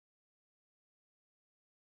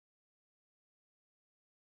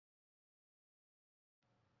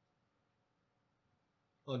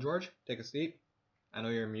Well, George, take a seat. I know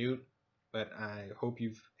you're mute, but I hope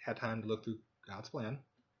you've had time to look through God's plan.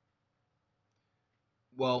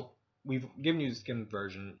 Well, we've given you the skimmed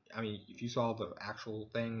version. I mean, if you saw the actual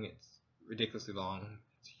thing, it's ridiculously long.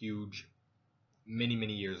 It's huge. Many,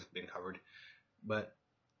 many years have been covered. But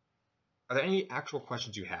are there any actual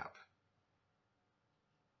questions you have?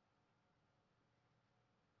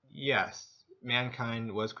 Yes,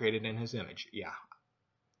 mankind was created in his image. Yeah,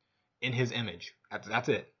 in his image. That's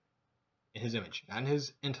it. In his image. Not in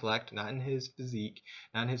his intellect, not in his physique,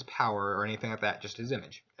 not in his power or anything like that. Just his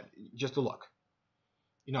image. Just a look.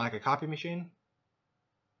 You know, like a copy machine?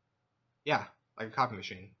 Yeah, like a copy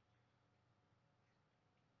machine.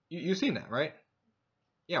 You've seen that, right?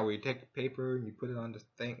 Yeah, where you take paper and you put it on the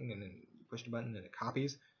thing and then you push the button and it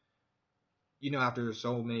copies. You know, after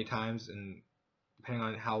so many times and depending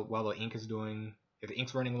on how well the ink is doing, if the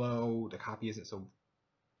ink's running low, the copy isn't so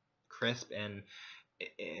crisp, and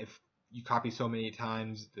if you copy so many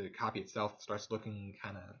times, the copy itself starts looking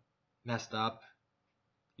kind of messed up.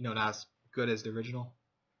 You know, not as good as the original.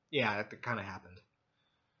 Yeah, that kind of happened.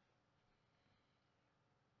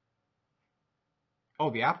 Oh,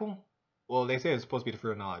 the apple? Well, they say it's supposed to be the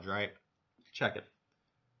fruit of knowledge, right? Check it.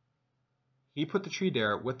 He put the tree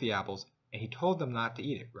there with the apples, and he told them not to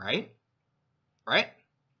eat it, right? Right?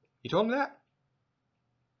 He told them that?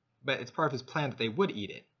 But it's part of his plan that they would eat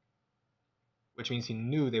it, which means he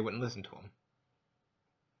knew they wouldn't listen to him.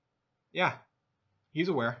 Yeah, he's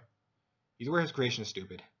aware. He's aware his creation is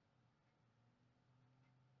stupid.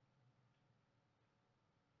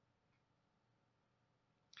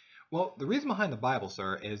 Well, the reason behind the Bible,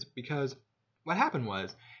 sir, is because what happened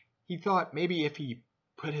was he thought maybe if he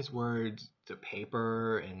put his words to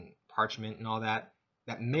paper and parchment and all that,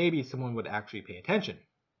 that maybe someone would actually pay attention.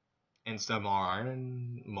 And some are,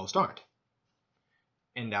 and most aren't.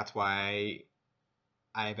 And that's why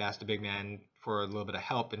I've asked the big man for a little bit of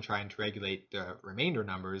help in trying to regulate the remainder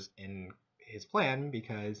numbers in his plan,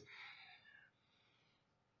 because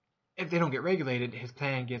if they don't get regulated, his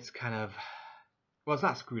plan gets kind of, well, it's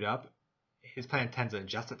not screwed up. His plan tends to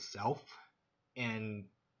adjust itself, and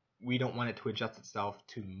we don't want it to adjust itself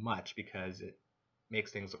too much because it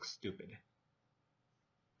makes things look stupid.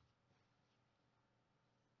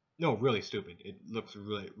 No, really stupid. It looks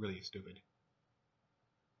really, really stupid.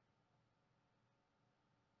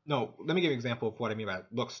 No, let me give you an example of what I mean by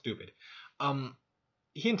looks stupid.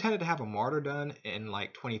 He intended to have a martyr done in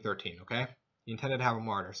like 2013, okay? He intended to have a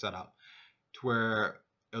martyr set up to where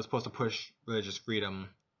it was supposed to push religious freedom,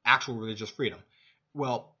 actual religious freedom.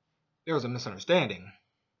 Well, there was a misunderstanding.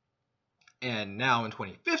 And now in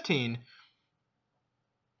 2015,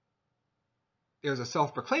 there's a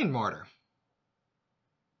self-proclaimed martyr.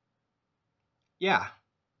 Yeah.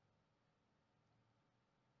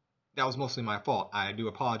 That was mostly my fault. I do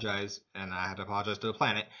apologize, and I had to apologize to the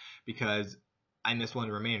planet because I missed one of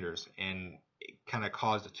the remainders, and it kind of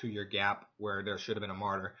caused a 2-year gap where there should have been a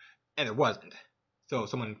martyr, and there wasn't. So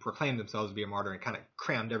someone proclaimed themselves to be a martyr and kind of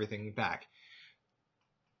crammed everything back.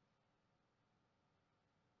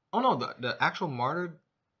 Oh no, the actual martyr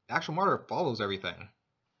follows everything,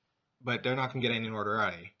 but they're not gonna get any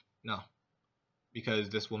notoriety. No, because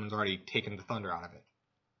this woman's already taken the thunder out of it.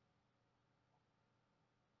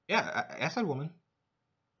 Yeah, I said woman.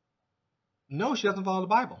 No, she doesn't follow the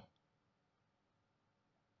Bible.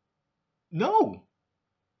 No.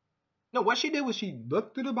 No, what she did was she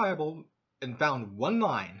looked through the Bible and found one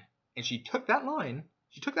line, and she took that line,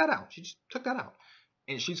 she took that out. She just took that out.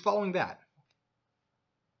 And she's following that.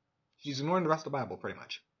 She's ignoring the rest of the Bible, pretty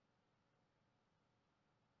much.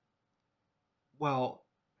 Well,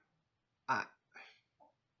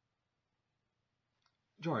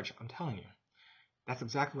 George, I'm telling you, that's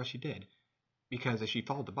exactly what she did. Because if she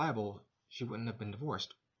followed the Bible, she wouldn't have been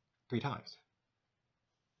divorced 3 times.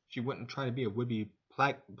 She wouldn't try to be a would-be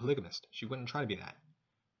polygamist. She wouldn't try to be that.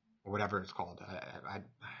 Or whatever it's called. I'm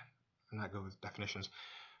not good with definitions.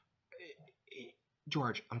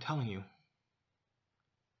 George, I'm telling you,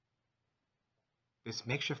 this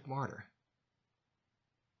makeshift martyr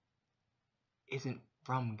isn't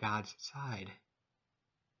from God's side.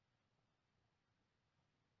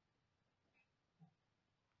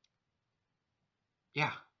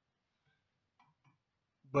 Yeah.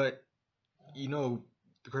 But, you know,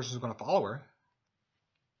 the Christians are going to follow her.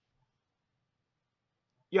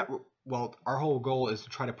 Yeah, well, our whole goal is to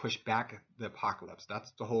try to push back the apocalypse. That's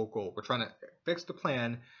the whole goal. We're trying to fix the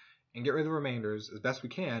plan and get rid of the remainders as best we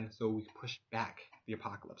can so we can push back the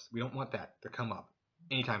apocalypse. We don't want that to come up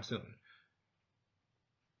anytime soon.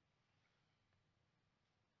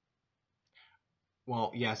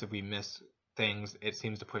 Well, yes, if we miss things, it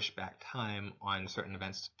seems to push back time on certain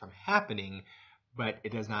events from happening, but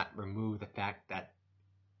it does not remove the fact that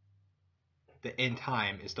the end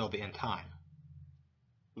time is still the end time.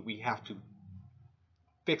 We have to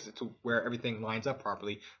fix it to where everything lines up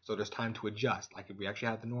properly, so there's time to adjust. Like if we actually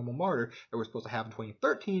had the normal martyr that we're supposed to have in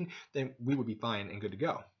 2013, then we would be fine and good to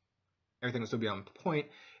go. Everything would still be on point,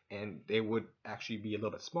 and they would actually be a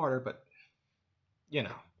little bit smarter, but you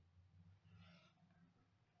know.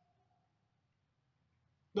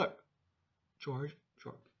 Look, George,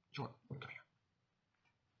 come here.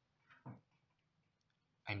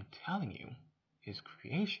 I'm telling you, his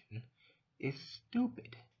creation is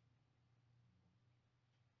stupid.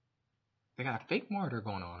 They got a fake martyr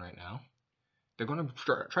going on right now. They're going to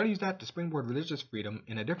try to use that to springboard religious freedom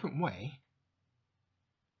in a different way.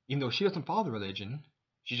 Even though she doesn't follow the religion,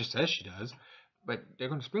 she just says she does. But they're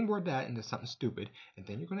going to springboard that into something stupid, and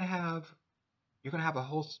then you're going to have a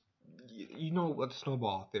whole. You know what the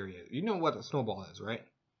snowball theory is. You know what a snowball is, right?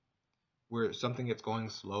 Where something gets going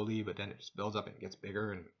slowly, but then it just builds up and gets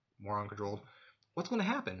bigger and more uncontrolled. What's going to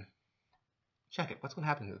happen? Check it. What's going to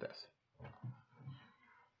happen to this?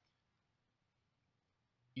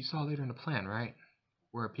 You saw later in the plan, right?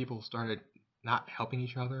 Where people started not helping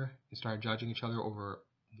each other and started judging each other over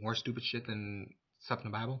more stupid shit than stuff in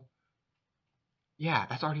the Bible? Yeah,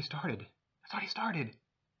 that's already started.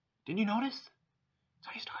 Didn't you notice? It's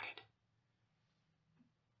already started.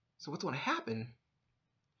 So what's going to happen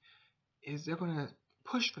is they're going to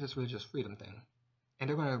push for this religious freedom thing, and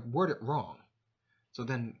they're going to word it wrong. So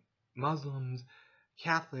then Muslims,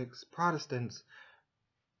 Catholics, Protestants,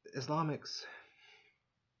 Islamics,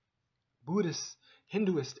 Buddhists,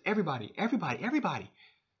 Hinduists, everybody, they're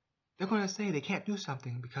going to say they can't do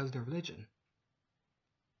something because of their religion.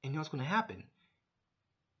 And you know what's going to happen?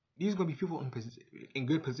 These are going to be people in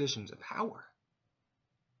good positions of power.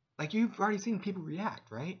 Like, you've already seen people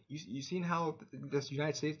react, right? You've seen how this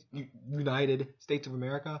United States of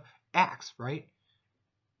America acts, right?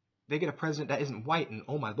 They get a president that isn't white, and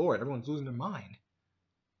oh my lord, everyone's losing their mind.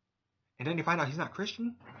 And then you find out he's not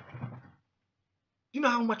Christian. Do you know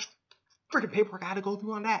how much freaking paperwork I had to go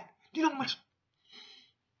through on that? Do you know how much?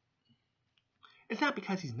 It's not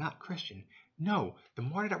because he's not Christian. No, the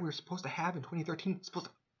martyr that we were supposed to have in 2013 was supposed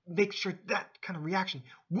to make sure that kind of reaction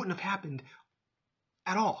wouldn't have happened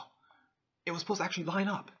at all. It was supposed to actually line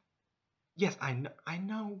up. Yes, I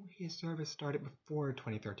know his service started before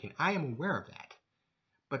 2013. I am aware of that.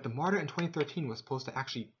 But the martyr in 2013 was supposed to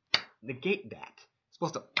actually negate that. It's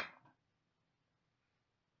supposed to,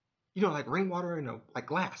 you know, like rainwater in like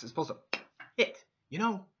glass. It's supposed to hit, you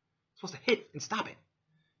know? It's supposed to hit and stop it.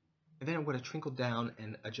 And then it would have trickled down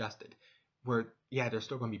and adjusted. Where, yeah, there's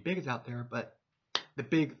still going to be bigots out there, but the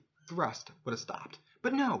big thrust would have stopped.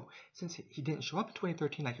 But no, since he didn't show up in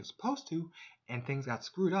 2013 like he was supposed to, and things got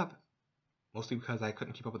screwed up, mostly because I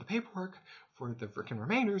couldn't keep up with the paperwork for the frickin'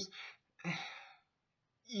 remainders,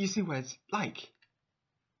 you see what it's like.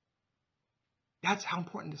 That's how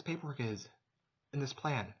important this paperwork is in this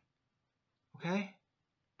plan. Okay?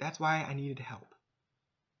 That's why I needed help.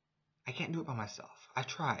 I can't do it by myself. I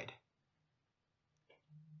tried.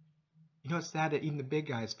 You know, it's sad that even the big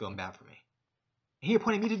guys feeling bad for me. And he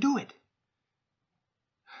appointed me to do it.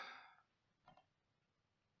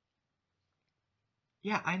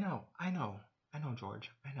 Yeah, I know, George.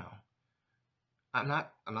 I know. I'm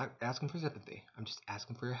not asking for sympathy. I'm just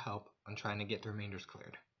asking for your help on trying to get the remainders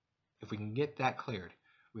cleared. If we can get that cleared,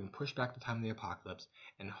 we can push back the time of the apocalypse,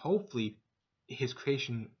 and hopefully his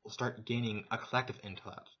creation will start gaining a collective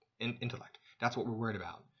intellect. That's what we're worried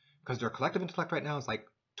about. Because their collective intellect right now is like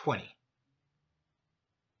 20.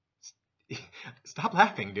 Stop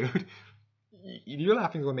laughing, dude. Your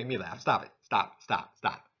laughing is going to make me laugh. Stop it. Stop.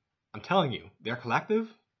 I'm telling you, their collective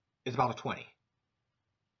is about a 20.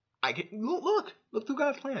 Look through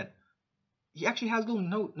God's plan. He actually has little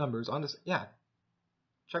note numbers on this. Yeah.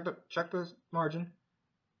 Check the margin.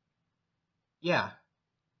 Yeah.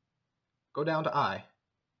 Go down to I.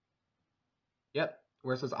 Yep.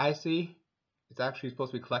 Where it says IC, it's actually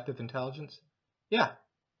supposed to be collective intelligence. Yeah.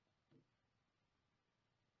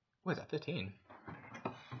 What is that, 15?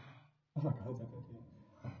 Oh my god, is that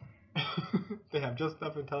 15? They have just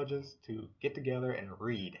enough intelligence to get together and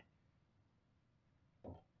read.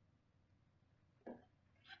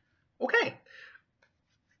 Okay.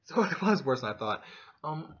 So it was worse than I thought.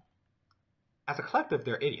 As a collective,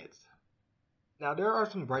 they're idiots. Now, there are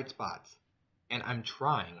some bright spots, and I'm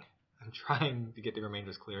trying to get the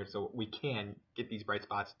remainders cleared so we can get these bright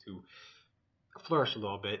spots to flourish a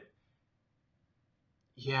little bit.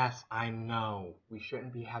 Yes, I know. We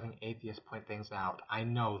shouldn't be having atheists point things out. I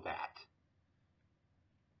know that.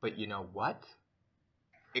 But you know what?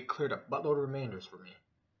 It cleared up buttload of remainders for me.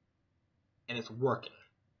 And it's working.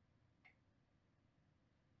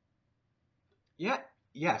 Yeah,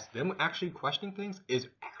 yes, them actually questioning things is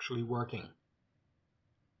actually working.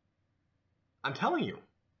 I'm telling you.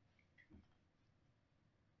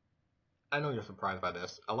 I know you're surprised by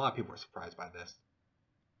this. A lot of people are surprised by this.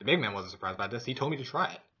 The big man wasn't surprised by this. He told me to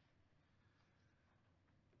try it.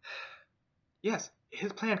 Yes,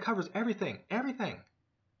 his plan covers everything. Everything.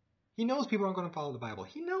 He knows people aren't going to follow the Bible.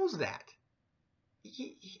 He knows that.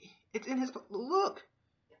 It's in his... Look.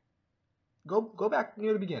 Go back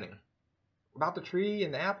near the beginning. About the tree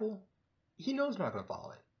and the apple. He knows they're not going to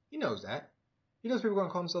follow it. He knows that. He knows people are going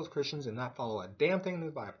to call themselves Christians and not follow a damn thing in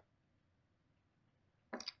the Bible.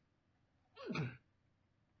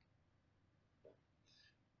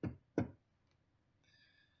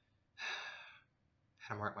 Had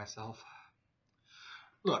to mark myself.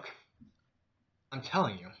 Look, I'm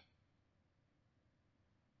telling you,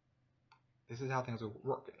 this is how things are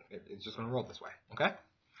working. It's just going to roll this way, okay?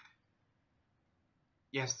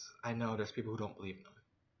 Yes, I know there's people who don't believe in them.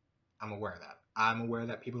 I'm aware of that. I'm aware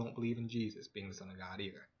that people don't believe in Jesus being the Son of God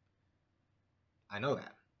either. I know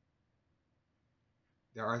that.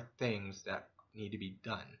 There are things that need to be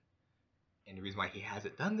done. And the reason why he has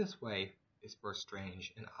it done this way is for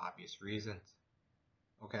strange and obvious reasons.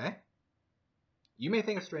 Okay? You may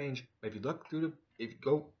think it's strange, but if you look through if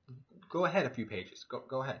you go ahead a few pages.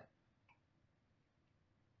 Go ahead.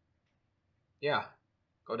 Yeah.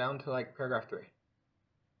 Go down to like paragraph 3.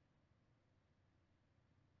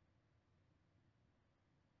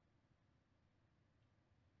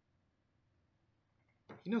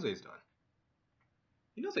 He knows what he's doing.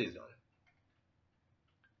 He knows what he's doing.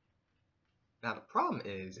 Now the problem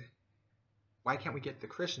is, why can't we get the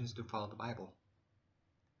Christians to follow the Bible?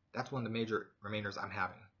 That's one of the major remainders I'm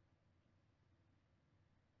having.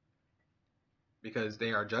 Because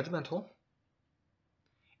they are judgmental,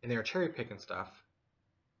 and they are cherry picking stuff.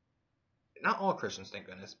 Not all Christians, thank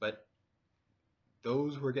goodness, but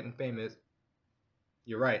those who are getting famous,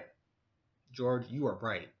 you're right. George, you are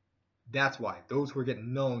right. That's why. Those who are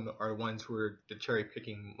getting known are the ones who are the cherry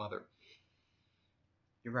picking mother.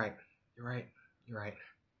 You're right. You're right. You're right.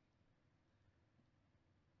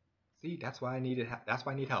 See, that's why I need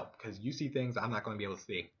help, because you see things I'm not going to be able to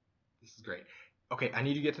see. This is great. Okay, I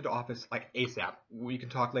need to get to the office like ASAP. We can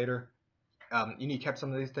talk later. You need to catch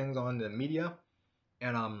some of these things on the media,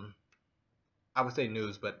 and I would say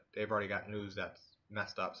news, but they've already got news that's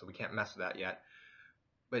messed up, so we can't mess with that yet.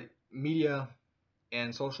 But media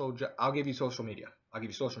and social, I'll give you social media. I'll give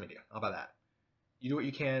you social media. How about that? You do what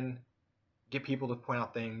you can, get people to point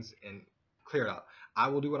out things and clear it up. I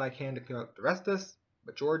will do what I can to clear up the rest of this,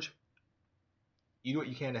 but George, you do what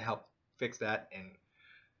you can to help fix that, and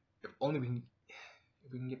if only we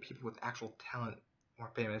can get people with actual talent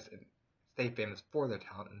more famous and stay famous for their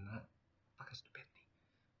talent and not fucking stupidity.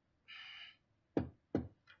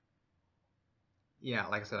 Yeah,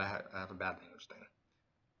 like I said, I have a bad language thing.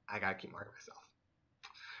 I gotta keep marking myself.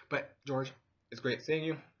 But George, it's great seeing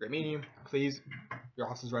you, great meeting you. Please, your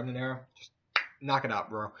office is right in there. Just knock it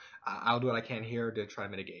out, bro. I'll do what I can here to try to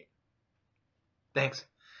mitigate. Thanks.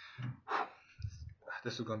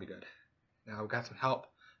 This is gonna be good. Now I've got some help.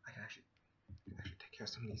 I can actually take care of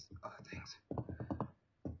some of these other things.